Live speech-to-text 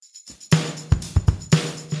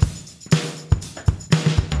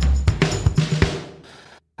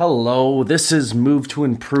Hello, this is Move to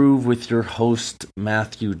Improve with your host,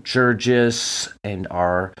 Matthew Jurgis, and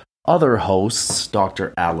our other hosts,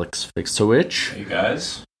 Dr. Alex Fixowich. Hey,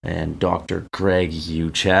 guys. And Dr. Greg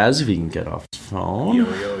Uchaz, if you can get off the phone. Yo,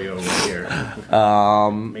 right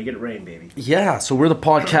here. Make it rain, baby. Yeah, so we're the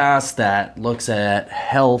podcast that looks at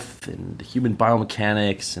health and human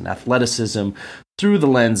biomechanics and athleticism through the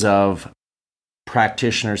lens of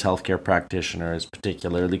practitioners, healthcare practitioners,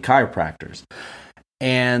 particularly chiropractors.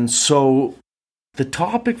 And so the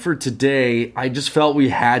topic for today, I just felt we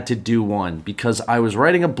had to do one because I was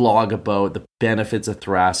writing a blog about the benefits of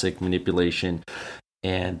thoracic manipulation.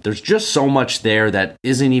 And there's just so much there that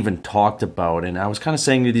isn't even talked about. And I was kind of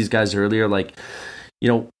saying to these guys earlier, like,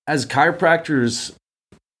 as chiropractors,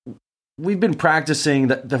 we've been practicing,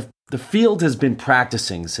 the field has been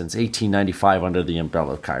practicing since 1895 under the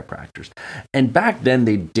umbrella of chiropractors. And back then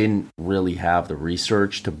they didn't really have the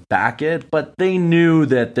research to back it, but they knew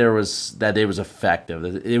that it was effective,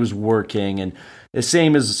 that it was working. And the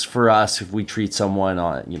same as for us, if we treat someone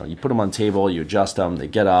on, you put them on the table, you adjust them, they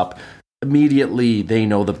get up, immediately they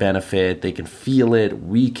know the benefit, they can feel it,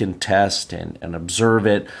 we can test and observe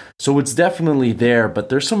it. So it's definitely there, but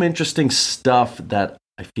there's some interesting stuff that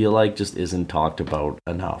I feel like just isn't talked about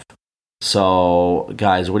enough. So,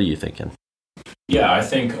 guys, what are you thinking? Yeah, I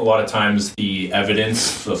think a lot of times the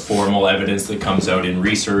evidence, the formal evidence that comes out in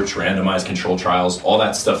research, randomized control trials, all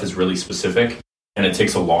that stuff is really specific, and it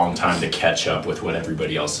takes a long time to catch up with what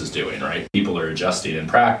everybody else is doing, right? People are adjusting in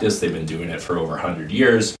practice. They've been doing it for over 100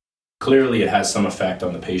 years. Clearly, it has some effect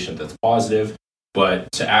on the patient that's positive,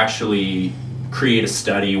 but to actually create a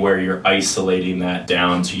study where you're isolating that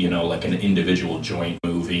down to, like an individual joint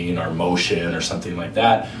moving or motion or something like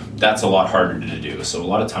that, that's a lot harder to do. So a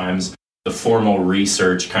lot of times the formal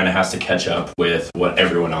research kind of has to catch up with what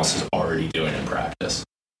everyone else is already doing in practice.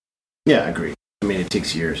 Yeah, I agree. I mean, it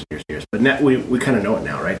takes years and years. But now we kind of know it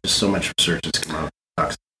now, right? There's so much research that's come out,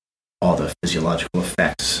 talks all the physiological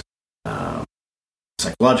effects,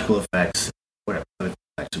 psychological effects, whatever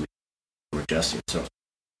effects we're adjusting. So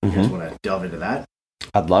you guys want to delve into that?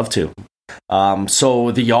 I'd love to.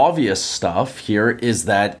 So the obvious stuff here is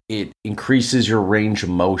that it increases your range of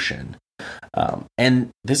motion. And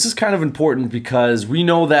this is kind of important because we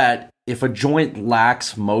know that if a joint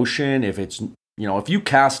lacks motion, if it's, if you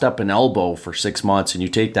cast up an elbow for 6 months and you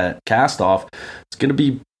take that cast off, it's going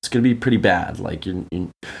to be pretty bad. Like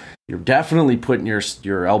you're definitely putting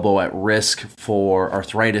your elbow at risk for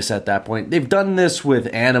arthritis at that point. They've done this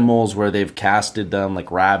with animals where they've casted them, like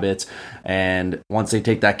rabbits, and once they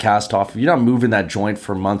take that cast off, if you're not moving that joint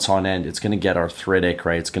for months on end, it's going to get arthritic,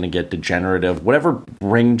 right? It's going to get degenerative. Whatever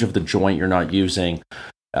range of the joint you're not using,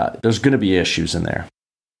 there's going to be issues in there.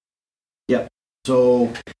 Yep.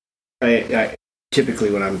 So I typically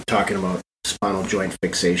when I'm talking about spinal joint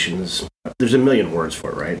fixations, there's a million words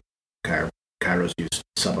for it, right? Chiros use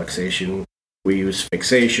subluxation, we use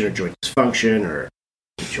fixation or joint dysfunction, or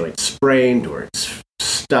the joint's sprained, or it's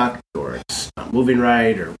stuck, or it's not moving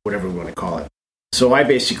right, or whatever we want to call it. So I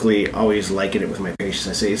basically always liken it with my patients.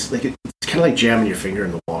 I say it's kind of like jamming your finger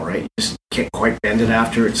in the wall, right? You just can't quite bend it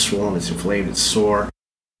after it's swollen, it's inflamed, it's sore.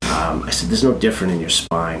 I said there's no different in your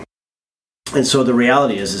spine. And so the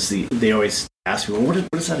reality is they always ask me, well,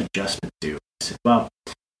 what does that adjustment do? I said, well,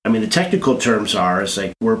 I mean, the technical terms is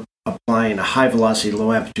like we're applying a high velocity,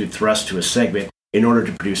 low amplitude thrust to a segment in order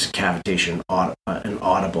to produce a cavitation, an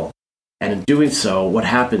audible. And in doing so, what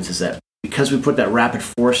happens is that because we put that rapid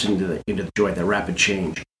force into the joint, that rapid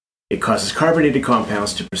change, it causes carbonated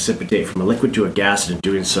compounds to precipitate from a liquid to a gas, and in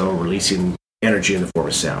doing so, releasing energy in the form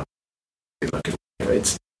of sound.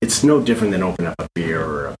 It's no different than opening up a beer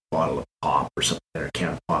or a bottle of pop or something, or a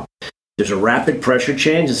can of pop. There's a rapid pressure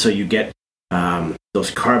change, and so you get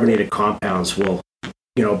those carbonated compounds will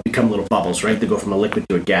become little bubbles, right? They go from a liquid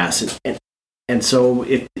to a gas. And so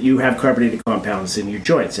if you have carbonated compounds in your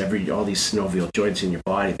joints, all these synovial joints in your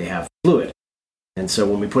body, they have fluid. And so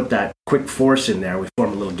when we put that quick force in there, we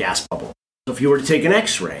form a little gas bubble. So if you were to take an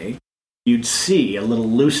x-ray, you'd see a little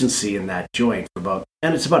lucency in that joint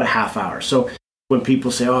and it's about a half hour. So when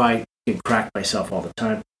people say, I can crack myself all the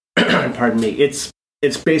time, pardon me, it's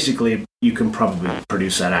basically, you can probably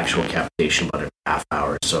produce that actual cavitation about a half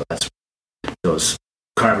hour. So that's those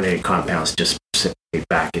carbonated compounds just precipitate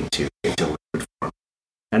back into liquid form.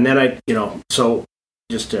 And then so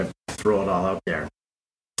just to throw it all out there,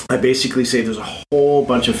 I basically say there's a whole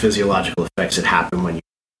bunch of physiological effects that happen when you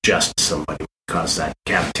adjust somebody, cause that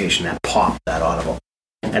cavitation, that pop, that audible.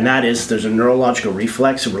 And that is, there's a neurological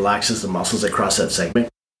reflex that relaxes the muscles that cross that segment.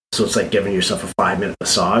 So it's like giving yourself a 5-minute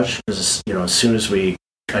massage. Because as soon as we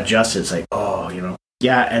adjust it, it's like,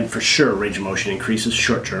 Yeah, and for sure, range of motion increases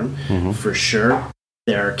short term. For sure,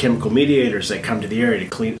 there are chemical mediators that come to the area to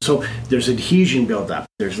clean. So there's adhesion buildup.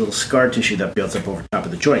 There's little scar tissue that builds up over top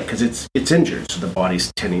of the joint because it's injured. So the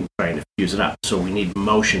body's trying to fuse it up. So we need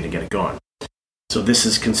motion to get it going. So this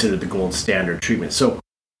is considered the gold standard treatment. So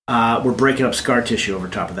we're breaking up scar tissue over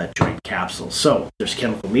top of that joint capsule. So there's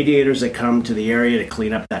chemical mediators that come to the area to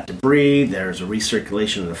clean up that debris. There's a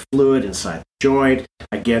recirculation of the fluid inside the joint.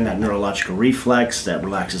 Again, that neurological reflex that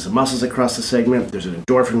relaxes the muscles across the segment. There's an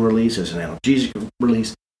endorphin release. There's an analgesic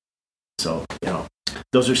release. So,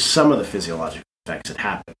 those are some of the physiological effects that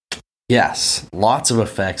happen. Yes, lots of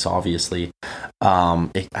effects, obviously. I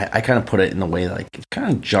kind of put it in the way like it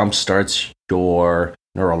kind of jumpstarts your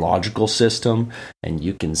neurological system, and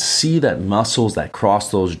you can see that muscles that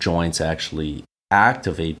cross those joints actually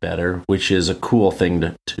activate better, which is a cool thing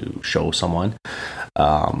to show someone.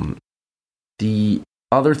 The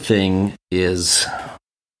other thing is,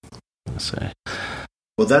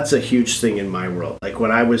 well, that's a huge thing in my world. Like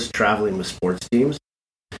when I was traveling with sports teams,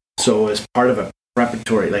 so as part of a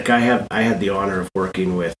preparatory, like I had the honor of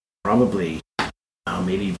working with probably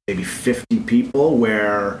maybe 50 people,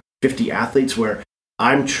 50 athletes, where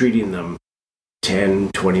I'm treating them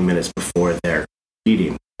 10, 20 minutes before they're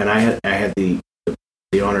competing. And I had the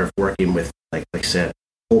honor of working with, like I said,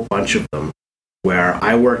 a whole bunch of them where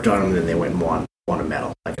I worked on them and then they went and won a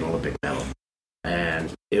medal, like an Olympic medal.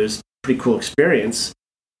 And it was a pretty cool experience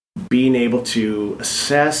being able to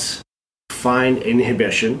assess, find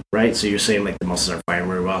inhibition, right? So you're saying like the muscles aren't firing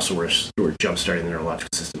very well, so we're jump-starting the neurological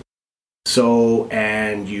system. So,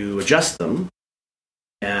 and you adjust them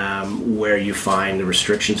where you find the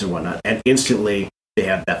restrictions and whatnot, and instantly they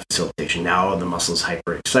have that facilitation. Now the muscle's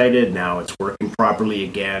hyper excited. Now it's working properly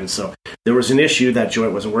again. So there was an issue, that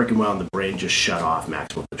joint wasn't working well, and the brain just shut off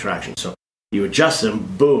maximal contraction. So you adjust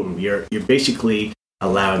them, boom, you're basically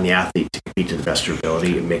allowing the athlete to compete to the best of their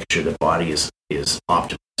ability and make sure the body is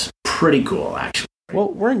optimized. Pretty cool, actually. Well,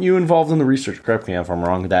 weren't you involved in the research, correct me if I'm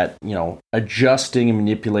wrong, that, adjusting and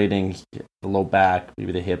manipulating the low back,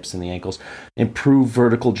 maybe the hips and the ankles, improve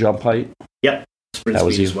vertical jump height? Yep. Sprint that speed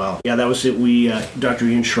was you. As well. Yeah, that was it. We, Dr.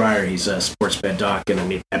 Ian Schreier, he's a sports med doc and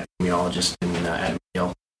an epidemiologist at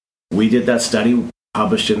McGill. We did that study,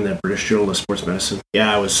 published in the British Journal of Sports Medicine.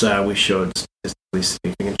 Yeah, it was. We showed statistically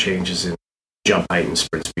significant changes in jump height and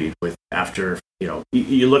sprint speed after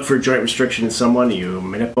you look for a joint restriction in someone, you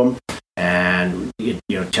manip them, and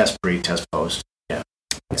test pre, test post. Yeah,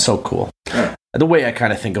 it's so cool. Yeah. The way I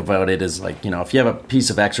kind of think about it is like, if you have a piece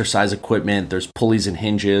of exercise equipment, there's pulleys and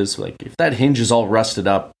hinges. Like if that hinge is all rusted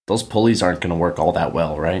up, those pulleys aren't going to work all that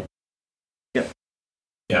well, right? Yeah.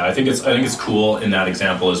 Yeah, I think it's cool in that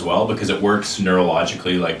example as well, because it works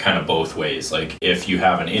neurologically like kind of both ways. Like if you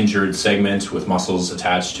have an injured segment with muscles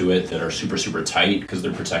attached to it that are super, super tight because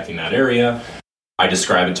they're protecting that area, I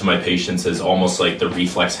describe it to my patients as almost like the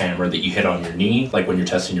reflex hammer that you hit on your knee, like when you're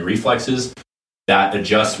testing your reflexes. That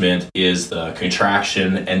adjustment is the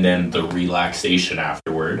contraction and then the relaxation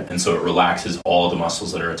afterward. And so it relaxes all the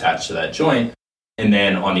muscles that are attached to that joint. And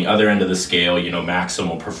then on the other end of the scale,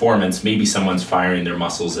 maximal performance, maybe someone's firing their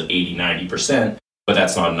muscles at 80, 90%, but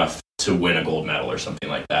that's not enough to win a gold medal or something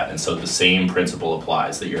like that. And so the same principle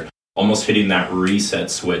applies, that you're almost hitting that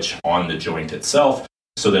reset switch on the joint itself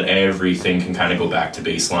so that everything can kind of go back to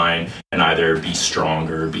baseline and either be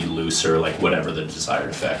stronger, be looser, like whatever the desired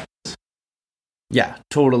effect. Yeah,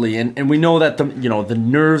 totally. And we know that the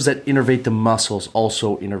nerves that innervate the muscles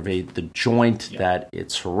also innervate the joint that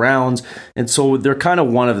it surrounds. And so they're kind of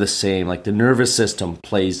one of the same. Like the nervous system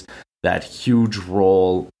plays that huge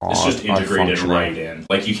role on it's just integrated functioning. Right in.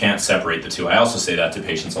 Like you can't separate the two. I also say that to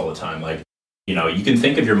patients all the time. Like, you can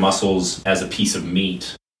think of your muscles as a piece of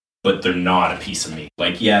meat, but they're not a piece of meat.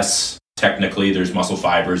 Like, yes, technically there's muscle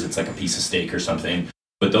fibers. It's like a piece of steak or something.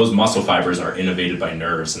 But those muscle fibers are innervated by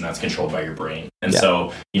nerves, and that's controlled by your brain. And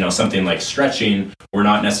so, something like stretching, we're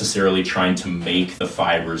not necessarily trying to make the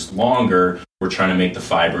fibers longer. We're trying to make the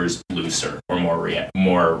fibers looser or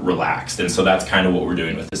more relaxed. And so that's kind of what we're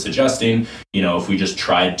doing with this adjusting. If we just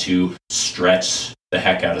tried to stretch the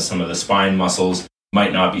heck out of some of the spine muscles,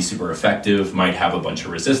 might not be super effective, might have a bunch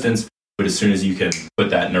of resistance. But as soon as you can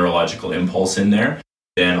put that neurological impulse in there,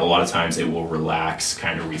 then a lot of times it will relax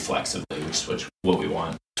kind of reflexively, which is what we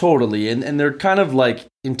want. Totally. And they're kind of like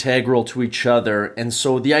integral to each other. And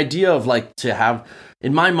so the idea of like to have,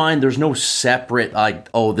 in my mind, there's no separate like,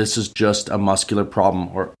 oh, this is just a muscular problem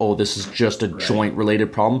or, oh, this is just a joint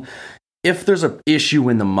related problem. If there's an issue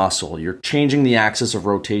in the muscle, you're changing the axis of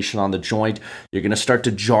rotation on the joint, you're going to start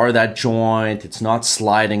to jar that joint. It's not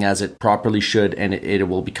sliding as it properly should, and it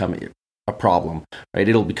will become a problem, right?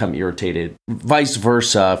 It'll become irritated. Vice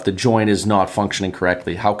versa, if the joint is not functioning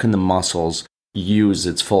correctly, how can the muscles use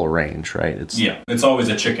its full range, right? It's always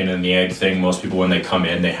a chicken and the egg thing. Most people, when they come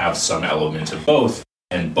in, they have some element of both,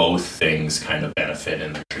 and both things kind of benefit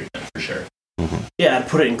in the treatment for sure. Mm-hmm. Yeah, I'd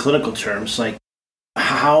put it in clinical terms, like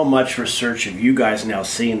how much research have you guys now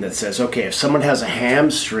seen that says, okay, if someone has a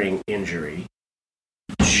hamstring injury,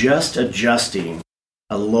 just adjusting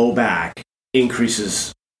a low back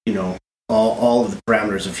increases, all of the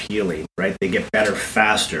parameters of healing, right? They get better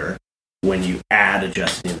faster when you add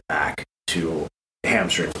adjusting the back to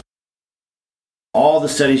hamstring. All the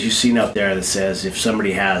studies you've seen out there that says if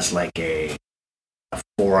somebody has like a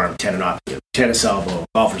forearm tendinopathy, tennis elbow,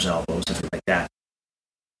 golfer's elbow, something like that,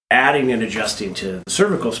 adding and adjusting to the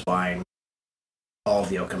cervical spine, all of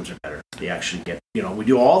the outcomes are better. They actually get, we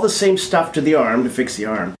do all the same stuff to the arm to fix the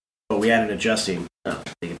arm, but we add an adjusting,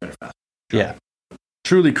 they get better faster. Yeah.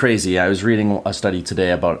 Truly crazy. I was reading a study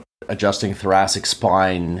today about adjusting thoracic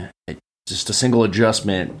spine. Just a single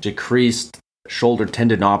adjustment decreased shoulder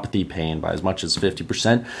tendinopathy pain by as much as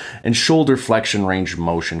 50% and shoulder flexion range of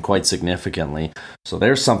motion quite significantly. So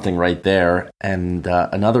there's something right there. And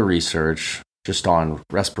another research just on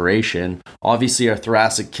respiration. Obviously, our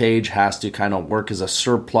thoracic cage has to kind of work as a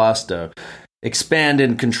surplus to expand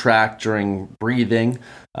and contract during breathing.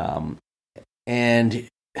 And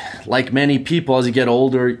like many people, as you get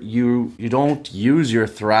older, you don't use your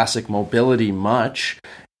thoracic mobility much,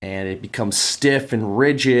 and it becomes stiff and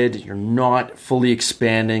rigid. You're not fully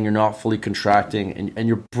expanding, you're not fully contracting, and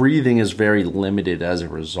your breathing is very limited as a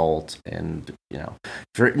result. And if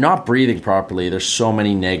you're not breathing properly, there's so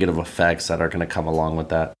many negative effects that are going to come along with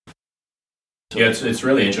that. Yeah, it's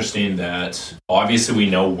really interesting that obviously we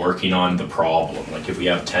know working on the problem, like if we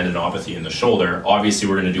have tendinopathy in the shoulder, obviously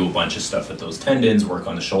we're going to do a bunch of stuff with those tendons, work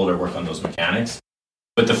on the shoulder, work on those mechanics.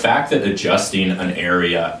 But the fact that adjusting an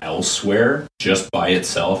area elsewhere just by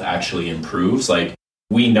itself actually improves, like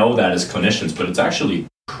we know that as clinicians, but it's actually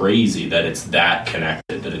crazy that it's that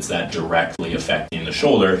connected, that it's that directly affecting the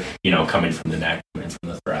shoulder, coming from the neck, coming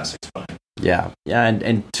from the thoracic spine. Yeah.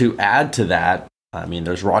 And to add to that, I mean,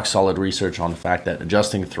 there's rock solid research on the fact that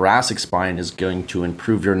adjusting thoracic spine is going to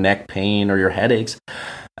improve your neck pain or your headaches.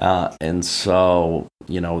 And so,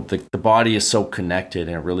 the body is so connected,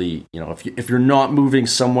 and it really, if you're not moving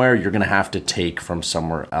somewhere, you're going to have to take from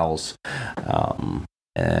somewhere else.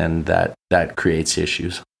 And that creates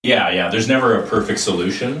issues. Yeah. There's never a perfect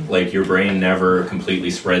solution. Like your brain never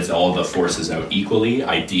completely spreads all the forces out equally.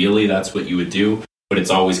 Ideally, that's what you would do, but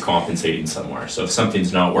it's always compensating somewhere. So if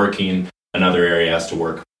something's not working, another area has to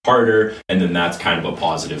work harder, and then that's kind of a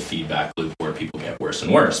positive feedback loop where people get worse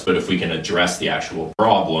and worse. But if we can address the actual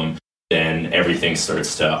problem, then everything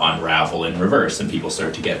starts to unravel in reverse, and people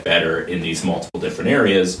start to get better in these multiple different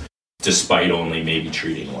areas, despite only maybe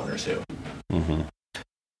treating one or two. Mm-hmm.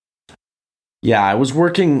 Yeah, I was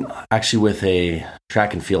working actually with a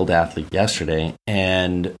track and field athlete yesterday,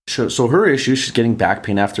 and so her issue, she's getting back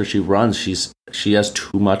pain after she runs. She has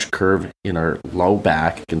too much curve in her low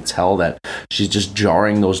back. You can tell that she's just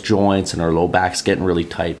jarring those joints, and her low back's getting really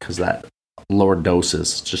tight because that lower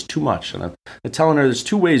doses. It's just too much. And I'm telling her there's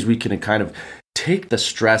two ways we can kind of take the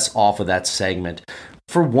stress off of that segment.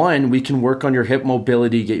 For one, we can work on your hip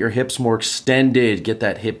mobility, get your hips more extended, get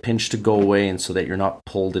that hip pinch to go away, and so that you're not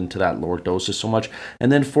pulled into that lower doses so much.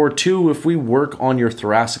 And then for two, if we work on your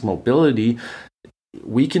thoracic mobility,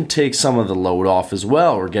 we can take some of the load off as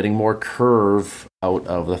well. We're getting more curve out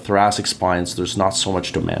of the thoracic spine, so there's not so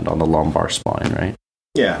much demand on the lumbar spine, right?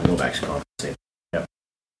 Yeah, low back's compensating. Yep.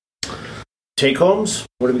 Take homes?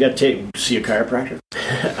 What do we got to take? See a chiropractor?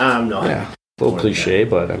 No. Yeah. A little cliche,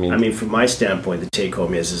 but I mean, from my standpoint, the take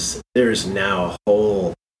home is there's now a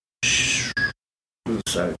whole.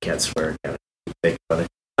 I can't swear. I can't think about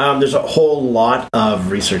it. There's a whole lot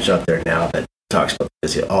of research out there now that talks about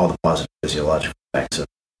all the positive physiological effects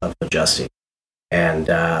of adjusting, and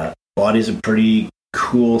body is a pretty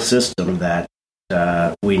cool system that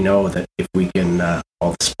we know that if we can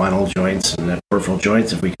all the spinal joints and the peripheral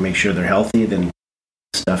joints, if we can make sure they're healthy, then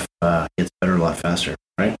stuff gets better a lot faster,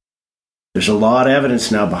 right? There's a lot of evidence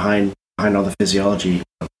now behind all the physiology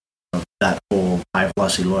of that whole high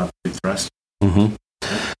velocity, low amplitude thrust. Mm-hmm.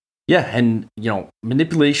 Yeah, and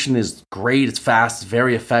manipulation is great. It's fast. It's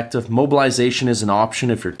very effective. Mobilization is an option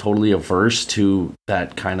if you're totally averse to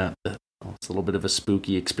that kind of. It's a little bit of a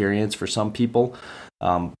spooky experience for some people.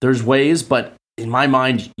 There's ways, but in my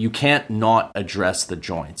mind, you can't not address the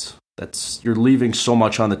joints. You're leaving so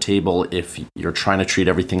much on the table if you're trying to treat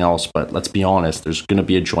everything else. But let's be honest, there's going to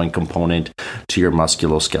be a joint component to your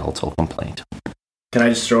musculoskeletal complaint. Can I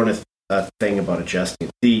just throw in a thing about adjusting?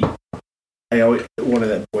 The one of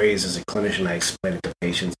the ways as a clinician I explain it to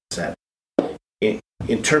patients is that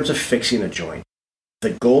in terms of fixing a joint,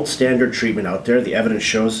 the gold standard treatment out there, the evidence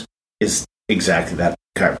shows, is exactly that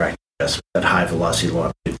chiropractic adjustment, that high velocity low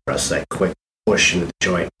amplitude thrust, that quick push into the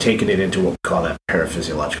joint, taking it into what we call that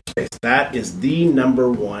paraphysiological space. That is the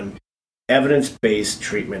number one evidence-based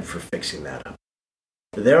treatment for fixing that up.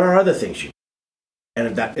 There are other things you can,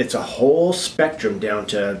 and that it's a whole spectrum down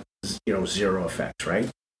to zero effects, right?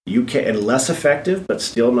 You can, and less effective, but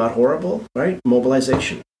still not horrible, right?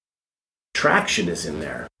 Mobilization. Traction is in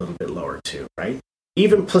there a little bit lower too, right?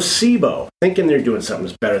 Even placebo, thinking they're doing something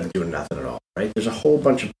is better than doing nothing at all, right? There's a whole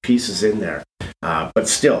bunch of pieces in there, but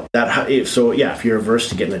still, if you're averse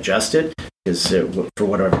to getting adjusted, is for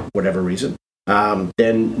whatever reason,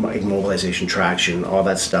 then mobilization, traction, all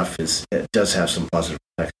that stuff it does have some positive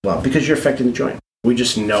effects as well because you're affecting the joint. We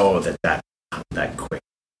just know that quick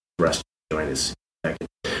thrust of the joint is affected.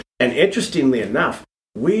 And interestingly enough,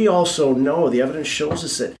 we also know the evidence shows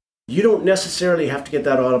us that you don't necessarily have to get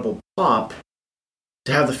that audible pop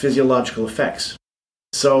to have the physiological effects.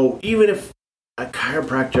 So even if a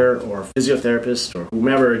chiropractor or a physiotherapist or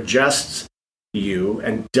whomever adjusts you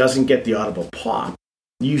and doesn't get the audible pop,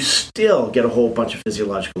 you still get a whole bunch of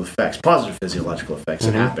physiological effects, positive physiological effects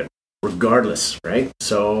that happen regardless, right?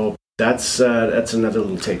 So that's another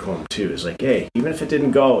little take home too. Is like, hey, even if it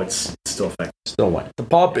didn't go, it's still effective. Still went. The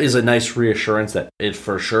pop is a nice reassurance that it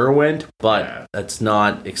for sure went, but that's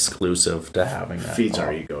not exclusive to having that. Feeds pop.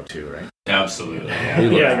 our ego too, right? Absolutely.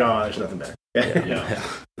 There's nothing better.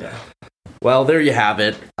 Yeah. Well, there you have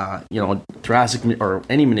it. Thoracic or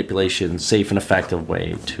any manipulation, safe and effective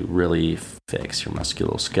way to really fix your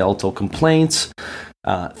musculoskeletal complaints.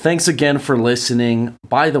 Thanks again for listening.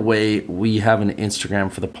 By the way, we have an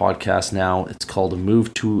Instagram for the podcast now. It's called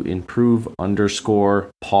Move to Improve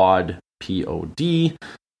 _pod POD.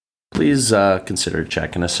 Please consider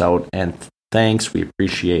checking us out. And thanks. We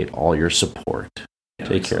appreciate all your support.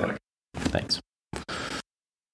 Take care. Thanks.